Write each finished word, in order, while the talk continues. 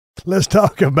Let's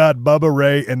talk about Bubba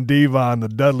Ray and Devon, the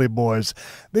Dudley Boys.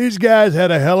 These guys had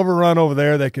a hell of a run over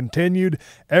there. They continued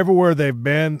everywhere they've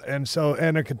been, and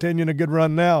they're continuing a good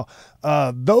run now.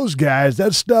 Those guys,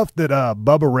 that stuff that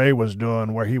Bubba Ray was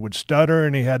doing, where he would stutter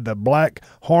and he had the black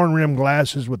horn rim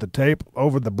glasses with the tape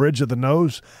over the bridge of the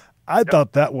nose, I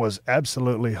thought that was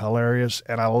absolutely hilarious,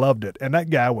 and I loved it. And that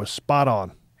guy was spot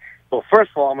on. Well, first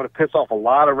of all, I'm going to piss off a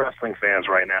lot of wrestling fans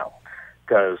right now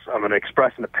because I'm going to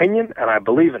express an opinion, and I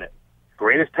believe in it.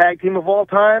 Greatest tag team of all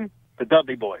time, the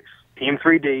Dudley Boys. Team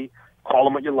 3D, call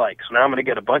them what you like. So now I'm going to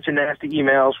get a bunch of nasty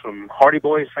emails from Hardy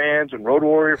Boys fans and Road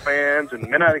Warrior fans and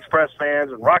Midnight Express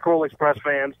fans and Rock Roll Express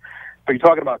fans. But you're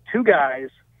talking about two guys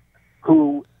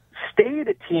who stayed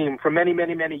a team for many,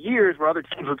 many, many years where other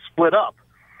teams would split up.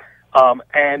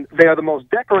 And they are the most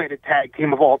decorated tag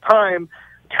team of all time,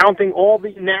 counting all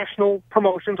the national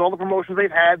promotions, all the promotions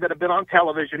they've had that have been on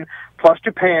television, plus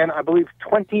Japan, I believe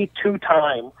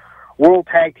 22-time World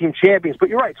Tag Team Champions. But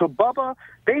you're right. So Bubba,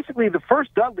 basically the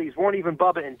first Dudleys weren't even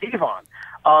Bubba and Devon.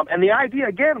 And the idea,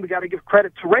 again, we got to give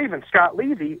credit to Raven, Scott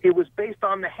Levy, it was based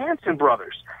on the Hanson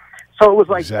brothers. So it was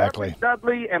like exactly.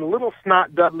 Dudley and Little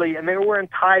Snot Dudley, and they were wearing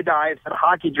tie-dyes and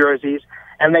hockey jerseys,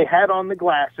 and they had on the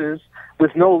glasses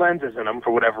with no lenses in them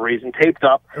for whatever reason, taped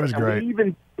up. It was great.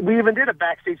 We even did a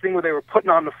backstage thing where they were putting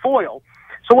on the foil.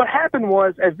 So what happened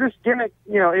was, as this gimmick,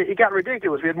 it got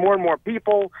ridiculous. We had more and more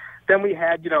people. Then we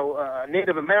had,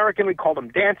 Native American. We called them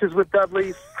Dances with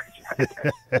Dudleys.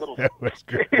 It was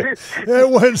great. It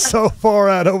went so far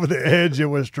out over the edge. It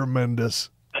was tremendous.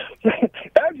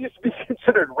 That would just be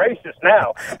considered racist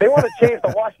now. They want to change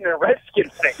the Washington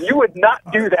Redskins thing. You would not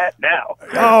do that now.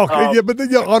 Oh, yeah, but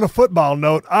on a football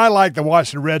note, I like the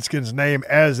Washington Redskins name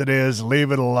as it is.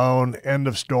 Leave it alone. End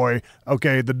of story.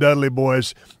 Okay, the Dudley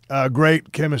Boys,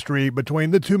 great chemistry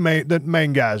between the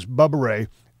main guys, Bubba Ray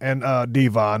and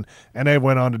Devon, and they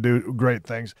went on to do great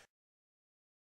things.